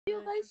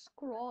You guys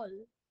scroll.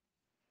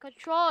 I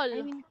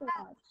Control. mean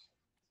crash.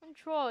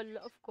 Control,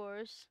 of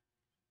course.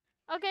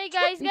 Okay,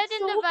 guys, get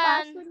It's in the so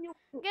fast van. when you.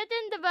 Get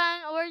in the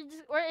van.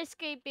 We're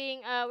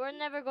escaping. We're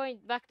never going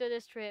back to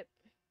this trip.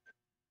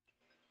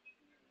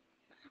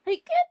 I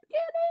can't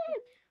get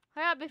it.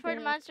 Hurry up before the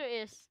There. monster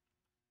is.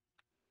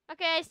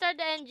 Okay, I start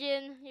the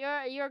engine.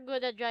 You're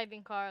good at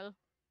driving, Carl.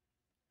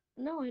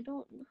 No, I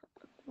don't.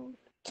 don't.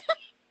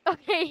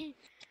 Okay.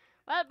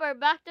 Well, we're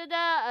back to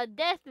the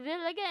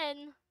Deathville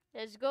again.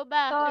 Let's go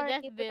back to Sorry,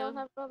 we don't Deathville.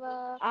 have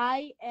Robux.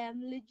 I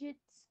am legit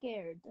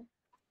scared.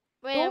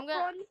 Wait, I'm Don't gonna.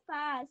 run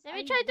fast. Let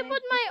me I try to beg put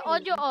of my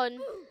audio you. on.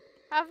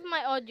 Have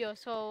my audio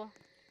so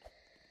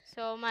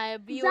my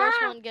viewers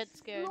Zach, won't get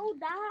scared. slow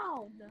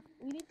down.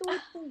 We need to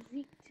wait for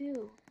Zeke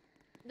too.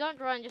 Don't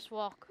run, just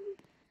walk.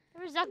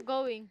 Where's that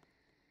going?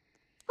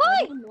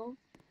 I don't know.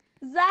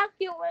 Zach,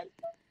 you went.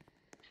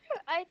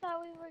 I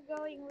thought we were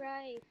going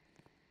right.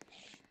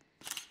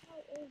 How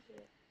is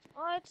it?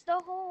 Oh, it's the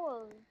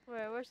hole.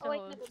 Where's the Oh wait,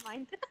 hole? never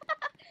mind.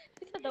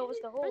 I thought that was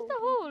the Where's hole. the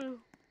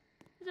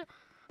hole?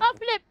 Oh,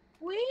 flip!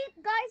 Wait,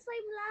 guys,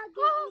 I'm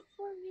lagging. Wait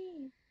for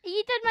me.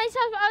 Eaten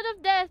myself out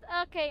of death.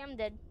 Okay, I'm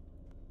dead.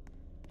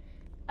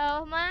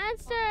 Oh,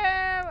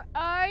 monster,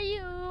 are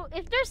you?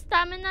 If there's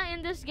stamina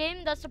in this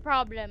game, that's a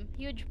problem.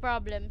 Huge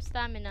problem.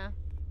 Stamina.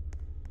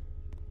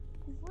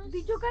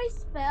 Did you guys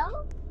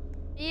spell?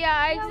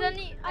 Yeah,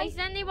 Yeah, I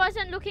suddenly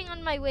wasn't looking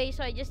on my way,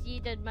 so I just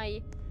yeeted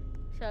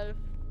myself.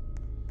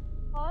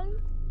 Paul,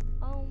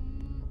 Oh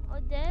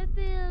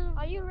devil.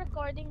 are you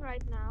recording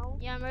right now?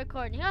 Yeah, I'm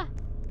recording. Ah,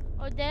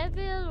 oh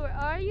devil, where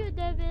are you,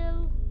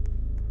 devil?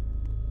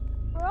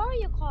 Where are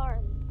you,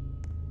 Carl?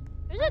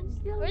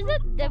 Where's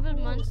that devil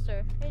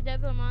monster? Hey,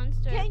 devil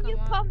monster, Can you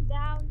on. come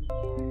down here?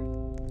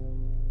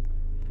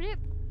 Flip.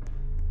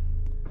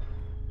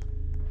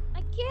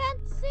 I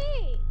can't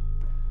see.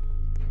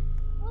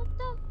 What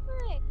the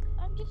frick?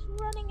 I'm just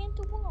running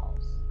into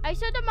walls. I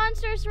saw the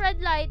monster's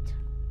red light.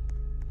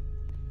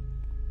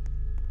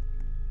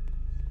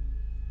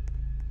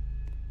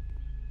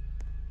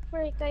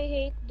 Frick, I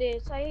hate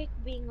this. I hate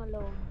being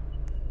alone.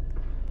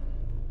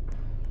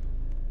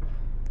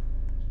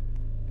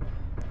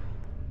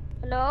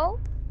 Hello?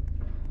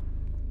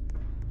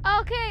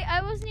 Okay,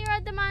 I was near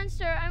at the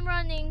monster. I'm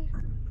running.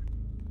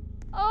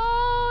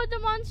 Oh, the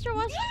monster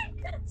was.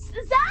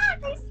 Zach,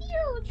 I see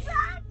you.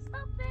 Zach,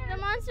 stop there. The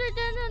monster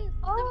didn't.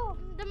 Oh,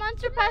 The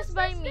monster passed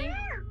by me.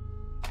 There.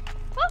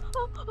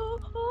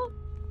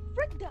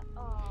 Frick that.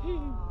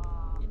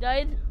 You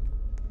died.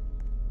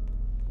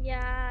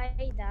 Yeah,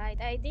 I died.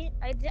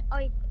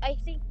 I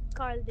think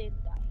Carl did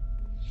die.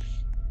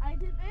 I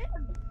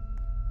didn't.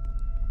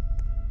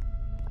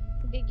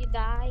 Did you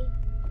die?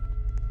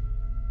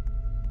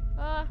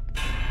 Uh,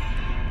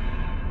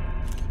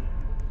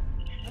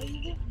 I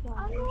didn't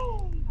die.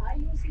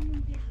 Ayusin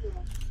yung video.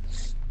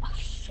 Ah,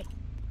 shit.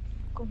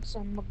 Kung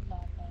saan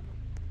maglalaro.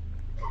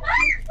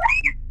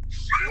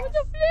 what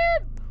the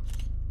flip?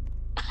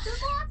 The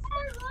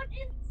monster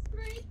running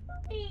straight to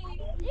me.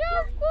 Yeah,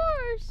 of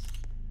course.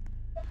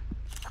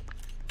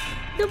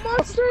 The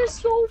monster is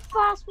so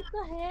fast. What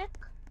the heck?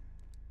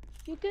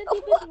 You can't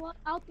even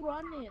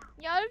outrun it.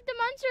 Yeah, all of the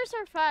monsters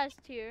are fast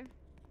here.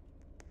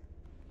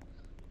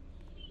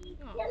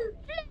 Oh.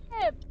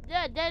 Flip!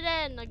 Yeah, dead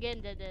end.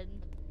 Again, dead end.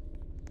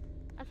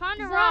 I found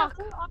a Zach, rock.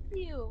 where are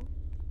you?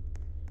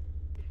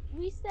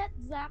 Reset,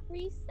 Zach,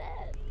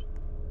 reset.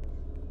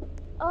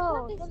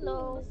 Oh, Let's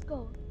hello. Let's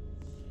go.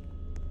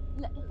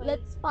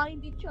 Let's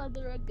find each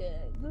other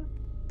again.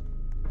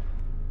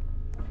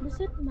 Does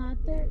it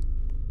matter?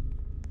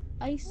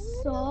 I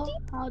saw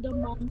how the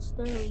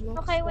monster looks.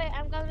 Okay, wait,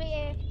 I'm gonna be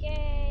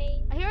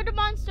AFK. I hear the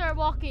monster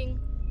walking.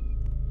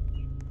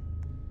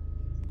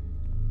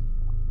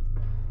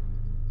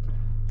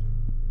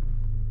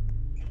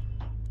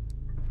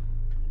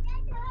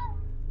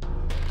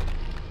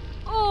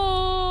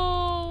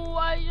 Oh,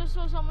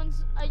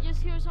 I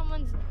just hear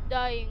someone's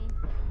dying.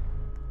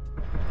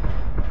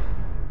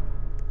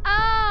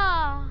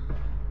 Ah!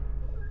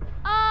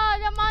 Ah,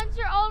 the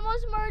monster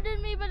almost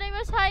murdered me, but I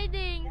was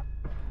hiding.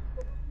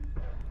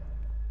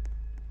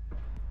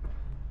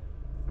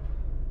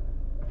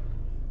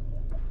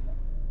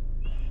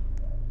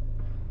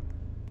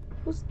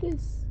 Who's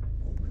this?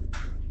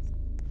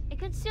 I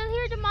can still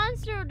hear the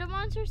monster. The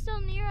monster's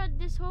still near at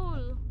this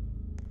hole.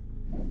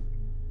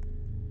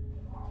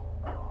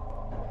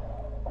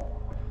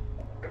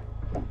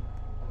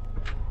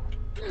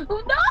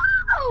 Oh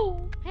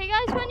no! Hey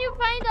guys, when you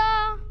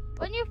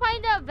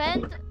find a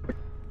vent,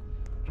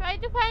 try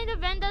to find a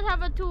vent that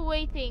have a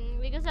two-way thing,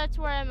 because that's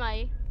where am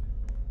I.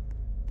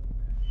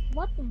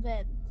 What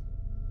vent?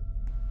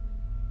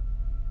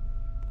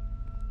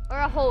 Or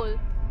a hole.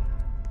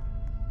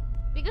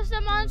 Because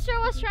the monster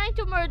was trying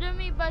to murder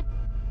me, but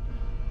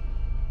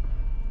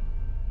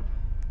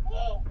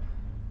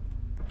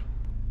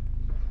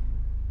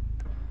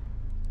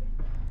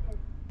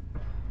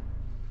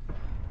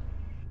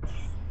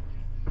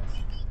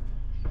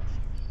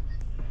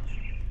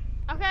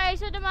okay,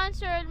 so the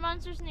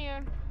monster's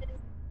near.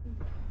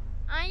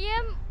 I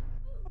am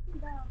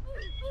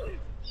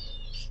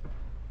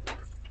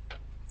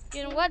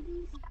You know what?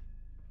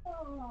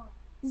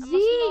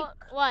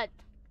 Zeke, What?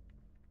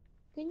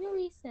 can you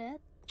reset?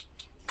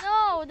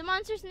 No, the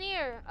monster's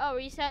near. Oh,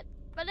 reset.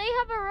 But I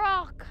have a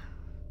rock.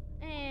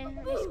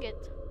 Risk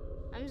it.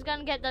 I'm just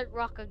gonna get that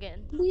rock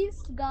again.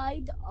 Please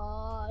guide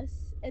us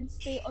and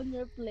stay on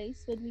your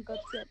place when we got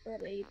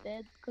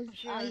separated, because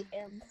Sure. I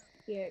am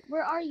scared.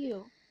 Where are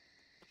you?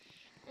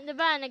 In the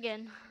van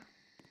again.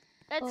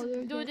 Let's Oh,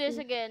 you're do here this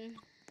too. again.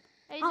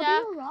 Hey, How do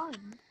Zach. you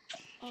run?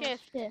 Oh,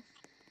 Shift. shift.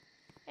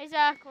 Hey,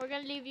 Zach. We're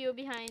gonna leave you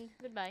behind.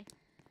 Goodbye.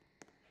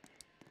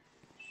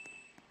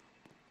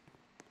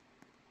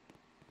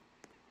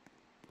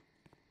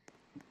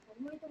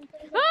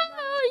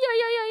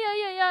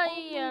 Ah,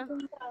 yeah.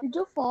 Did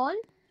you fall?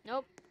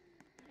 Nope.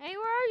 Hey,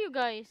 where are you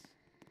guys?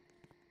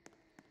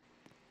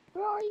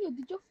 Where are you?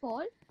 Did you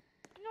fall?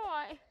 No,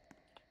 I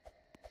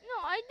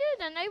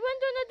didn't. I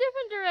went in a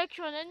different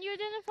direction and you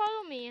didn't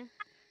follow me.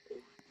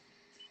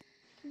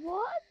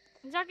 What?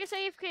 Zach is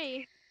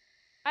AFK.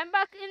 I'm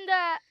back in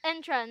the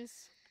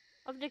entrance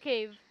of the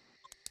cave.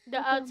 The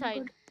Okay, I'm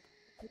outside.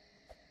 good.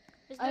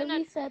 Just I do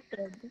not.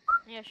 resetted.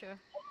 Yeah, sure.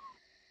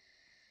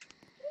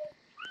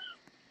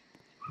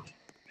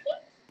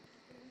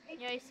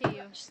 Yeah, I see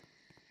you.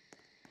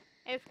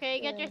 AFK,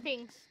 get your Yeah.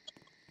 things.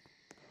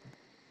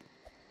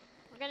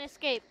 We're gonna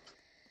escape.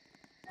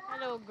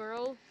 Hello,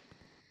 girl.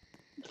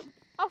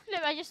 Oh,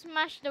 flip, I just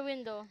smashed the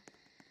window.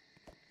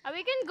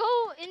 We can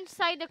go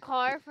inside the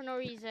car for no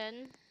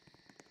reason.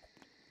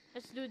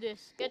 Let's do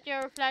this. Get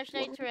your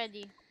flashlights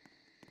ready.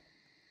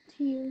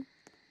 Here.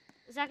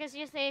 Zach is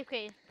just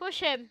AFK. Push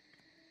him.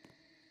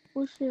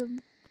 Push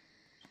him.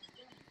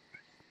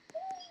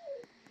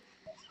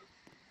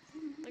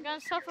 We're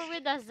gonna suffer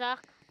with us,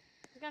 Zach.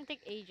 It's gonna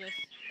take ages.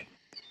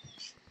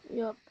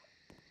 Yup.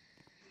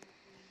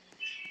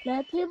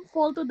 Let him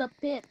fall to the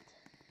pit.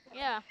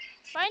 Yeah.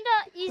 Find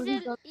a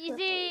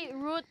easy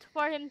route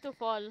for him to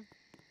fall.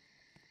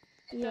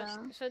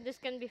 Yeah. So this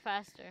can be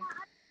faster.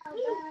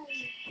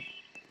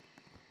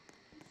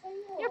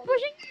 You're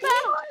pushing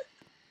back.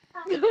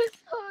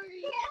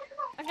 Sorry.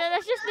 Okay,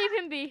 let's just leave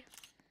him be.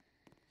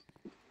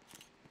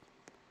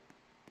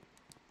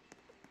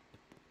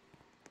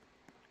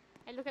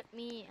 Hey, look at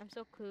me. I'm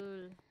so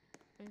cool.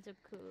 I'm so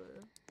cool.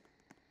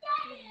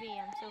 Look at me.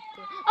 I'm so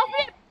cool. Oh,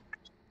 flip!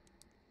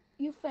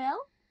 You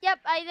fell? Yep,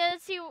 I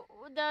didn't see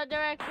the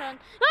direction.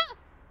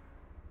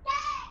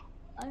 Ah!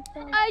 I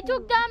fell. I too.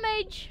 took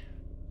damage.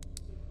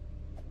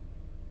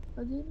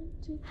 I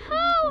didn't take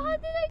How? How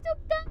anything. did I took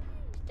damage?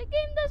 The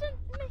game doesn't.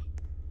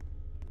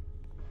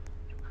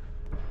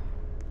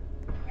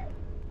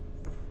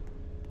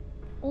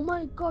 Oh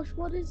my gosh,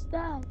 what is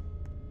that?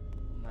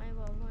 My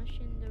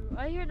machine.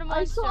 I hear the I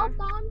monster. saw a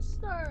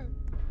monster.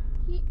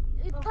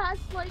 It has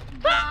like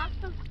black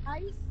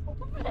eyes.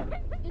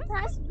 It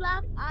has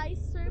black eyes,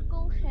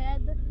 circle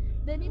head.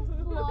 Then it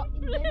flies.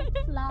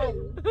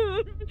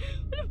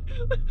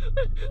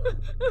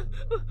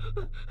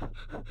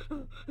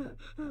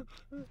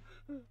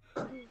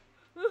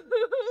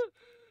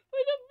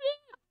 Wait a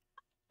minute.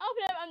 Oh,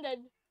 flip, I'm dead.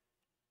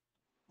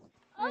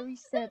 I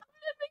reset.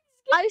 Flipping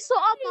I saw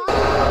a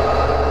monster.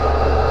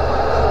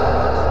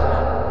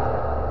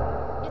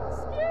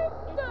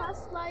 It has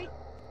like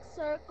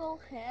circle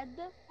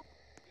head,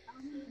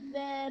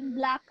 then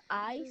black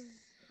eyes.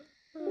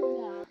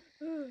 Yeah.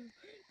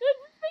 That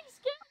flipping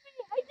scared me.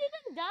 I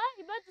didn't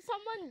die, but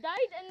someone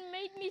died and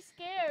made me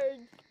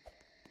scared.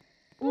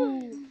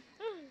 Ooh.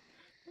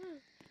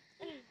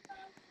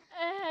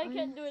 I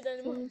can't do it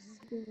anymore. So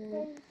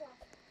scared.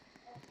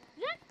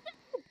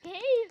 That's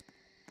okay.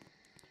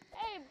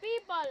 Hey,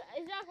 people.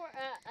 Zach,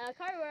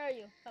 Kari, where are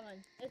you? Come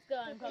on. Let's go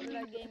on,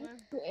 Popular Gamer.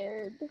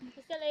 Scared.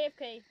 He's still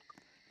AFK.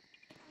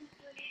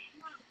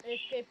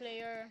 AFK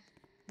player.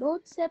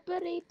 Don't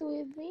separate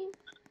with me.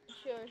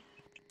 Sure.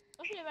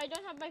 Okay, I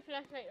don't have my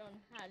flashlight on.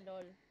 Ha,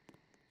 lol.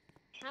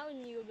 How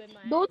new am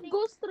I? Don't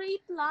go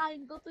straight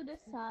line. Go to the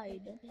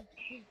side.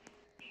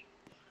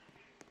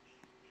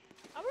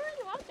 Oh, we're in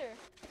the water.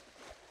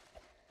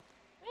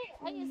 Wait,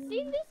 I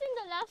seen this in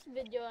the last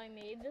video I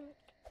made.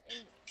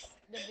 In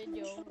the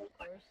video, of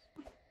course.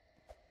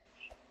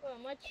 Oh, a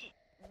much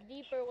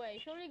deeper way.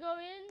 Shall we go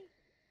in?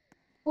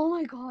 Oh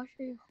my gosh,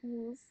 I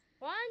hope.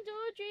 1,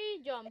 2,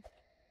 3, jump.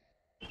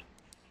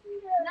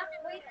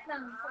 Wait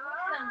lang.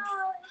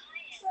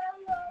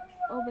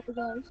 Oh my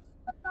gosh.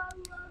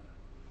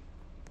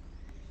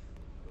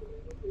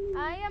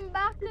 I am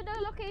back to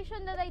the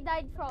location that I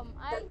died from.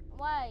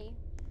 Why?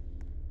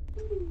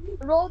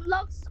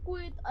 Roblox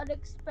quit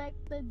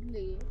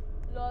unexpectedly.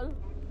 Lol.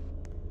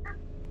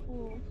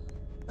 Oh.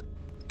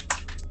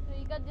 So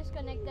you got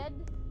disconnected?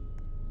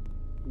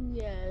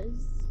 Yes.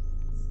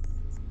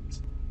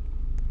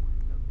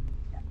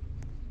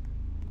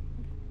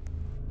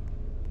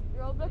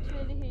 Roblox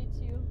really hates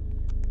you.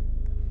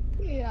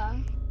 Yeah.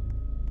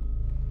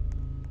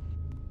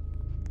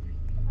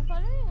 I'm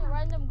following a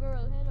random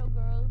girl. Hello,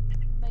 girl.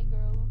 Bye,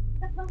 girl.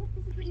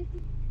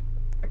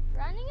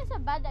 Running is a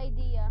bad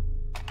idea.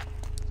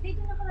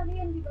 Dito na kalali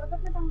yan, di ba?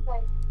 Ba't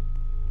natanggal?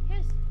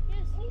 Yes.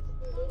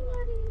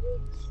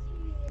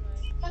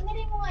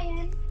 Tanggalin mo nga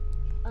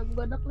I'm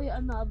gonna play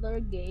another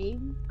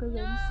game because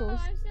No, I'm so.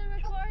 I'm still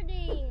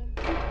recording.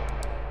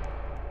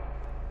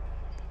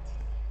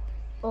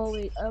 Oh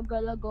wait, I'm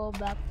gonna go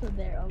back to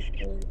there.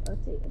 Okay,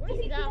 okay,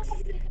 Where's okay. Zach?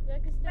 Zach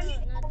is still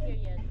not here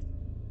yet.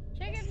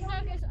 Check if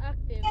Zach is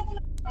active.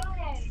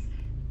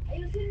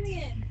 Ayusin mo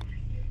yan.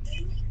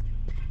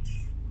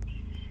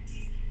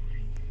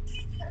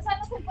 Saan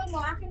ang cellphone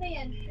mo? Akin na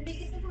yan.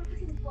 Tumigil ka sa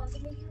cellphone.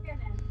 Tumigil ka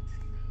na.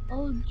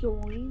 I'll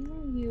join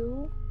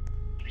you.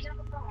 Ilan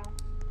ka pa ha?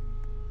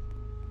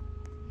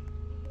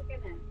 Tumigil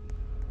ka na.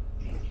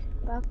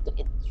 Back to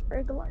its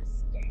regular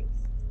stairs.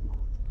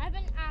 I have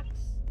an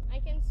axe. I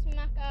can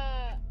smack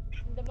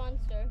the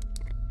monster.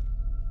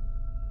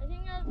 I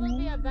think that would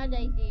be a bad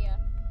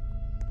idea.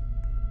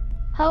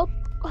 How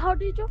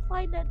did you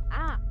find an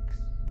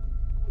axe?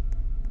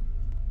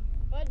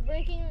 But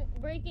breaking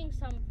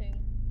something.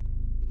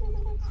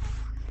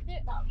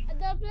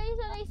 The place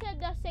that I said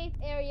the safe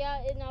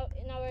area in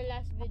our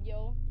last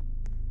video.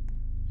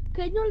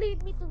 Can you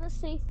lead me to the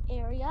safe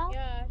area?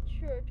 Yeah,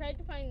 sure. Try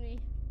to find me.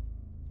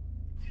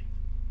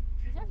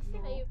 Is that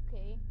still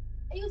okay?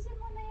 Ayusin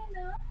mo na yan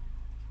ha?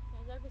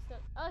 Is that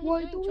still? Oh,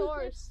 Why he's do doing we get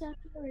chores.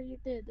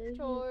 separated?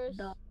 Chores.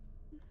 Dumb.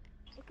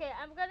 Okay,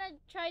 I'm gonna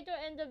try to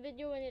end the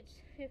video when it's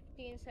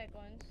 15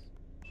 seconds.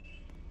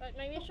 But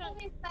my mission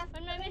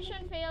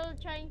failed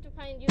trying to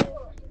find you.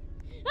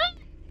 Ah!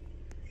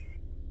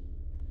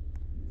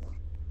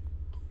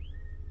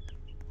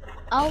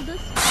 I'll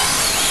just. I'm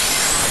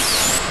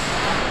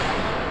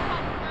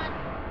not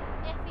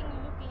effing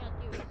looking at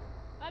you.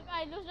 If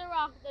I lose the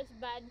rock, that's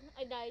bad.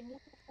 I died.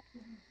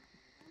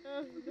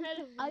 Hello.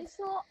 I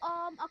saw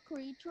a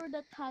creature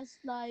that has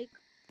like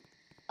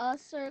a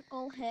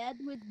circle head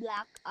with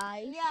black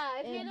eyes. Yeah,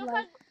 if you and, look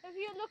like,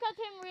 at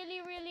him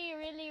really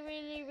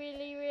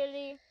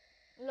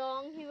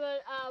long, he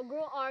will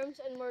grow arms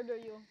and murder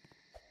you.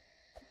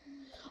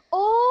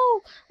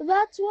 Oh,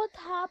 that's what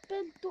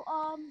happened to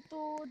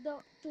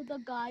the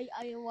guy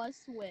I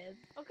was with.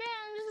 Okay,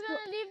 I'm just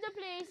gonna leave the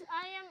place.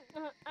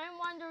 I'm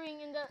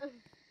wandering in the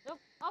nope,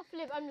 off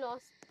flip, I'm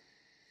lost.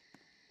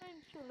 I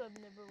should have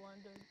never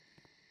wandered.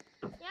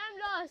 Yeah, I'm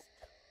lost.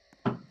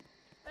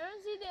 I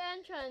don't see the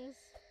entrance.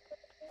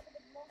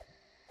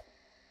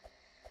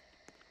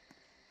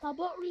 How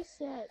about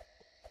reset?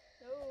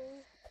 No.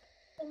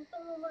 I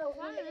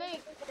found a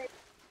lake.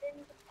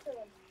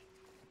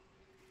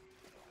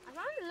 I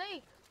found a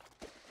lake.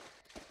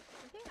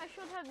 I think I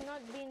should have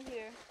not been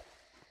here.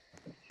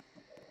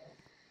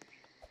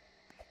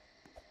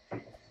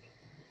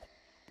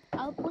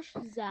 I'll push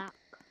Zach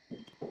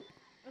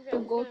Okay, to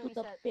I'm go just to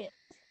gonna the reset. pit.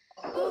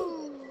 I've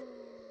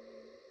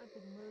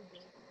been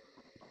murdered.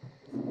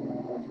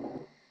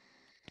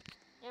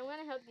 Yeah, I'm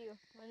gonna help you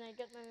when I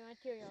get my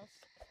materials.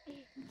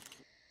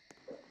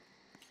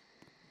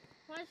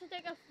 Why don't you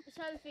take a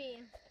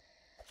selfie?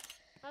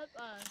 Help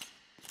us.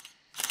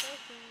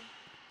 Selfie.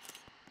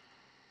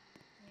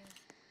 Yeah.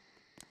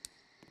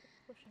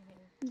 Pushing him.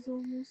 He's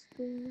almost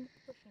there.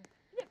 Pushing.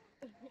 Yep.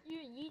 You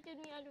yeeted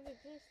me out of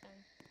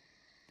existence.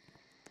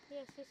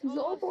 Yes, He's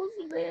almost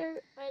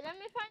there. Alright, let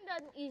me find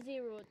an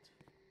easy route.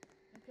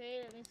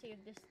 Okay, let me see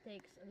if this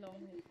takes a long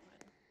while.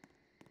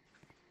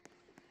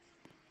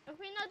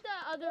 Okay, not the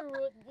other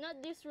route,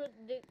 not this route,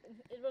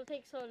 it will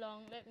take so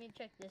long. Let me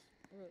check this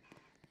route.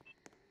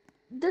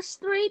 The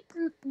straight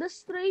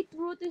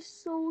route is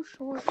so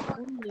short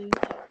only.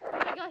 Oh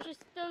my gosh,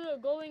 it's still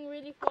going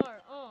really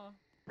far. Oh,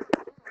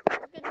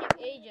 it could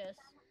take ages.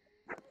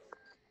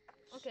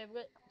 Okay,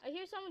 but I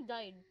hear someone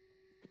died.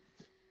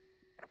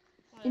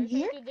 Oh, In they're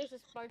here? trying to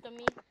disaspartame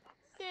me.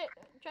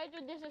 Try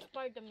to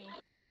disaspartame me.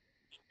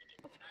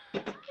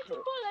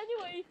 Well,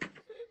 anyway.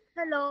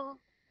 Hello.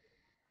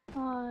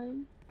 Hi.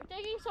 It's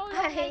taking so long.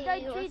 I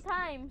died 3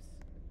 times.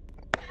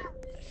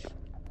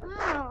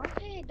 Oh,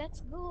 okay,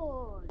 that's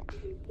good.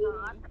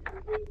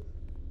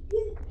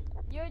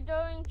 You're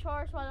doing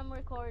chores while I'm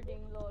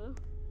recording, lol.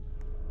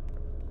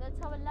 That's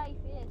how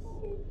life is.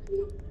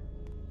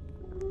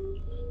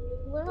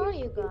 Where are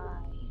you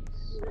guys?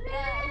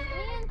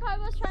 Me and Carl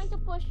was trying to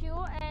push you,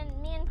 and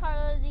me and Carl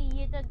already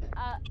yeeted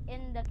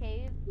in the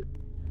cave.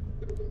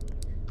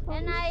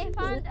 And I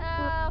found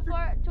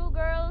 2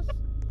 girls,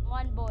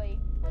 1 boy.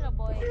 Hello,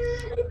 boy.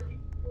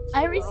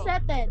 I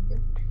resetted.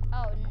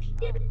 Oh, that's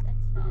sad.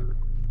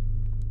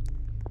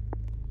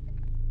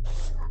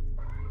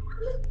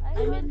 I I'm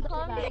found in the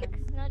comics.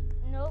 van.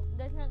 Nope,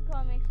 that's not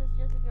comics. That's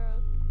just a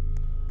girl.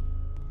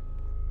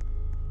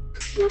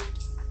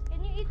 Can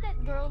you eat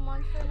that girl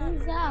monster? Not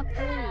really. Zach,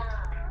 wait.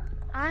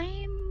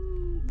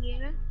 I'm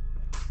here.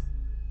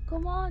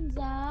 Come on,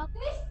 Zach.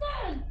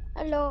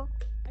 Hello.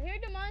 I hear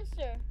the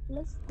monster.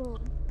 Let's go.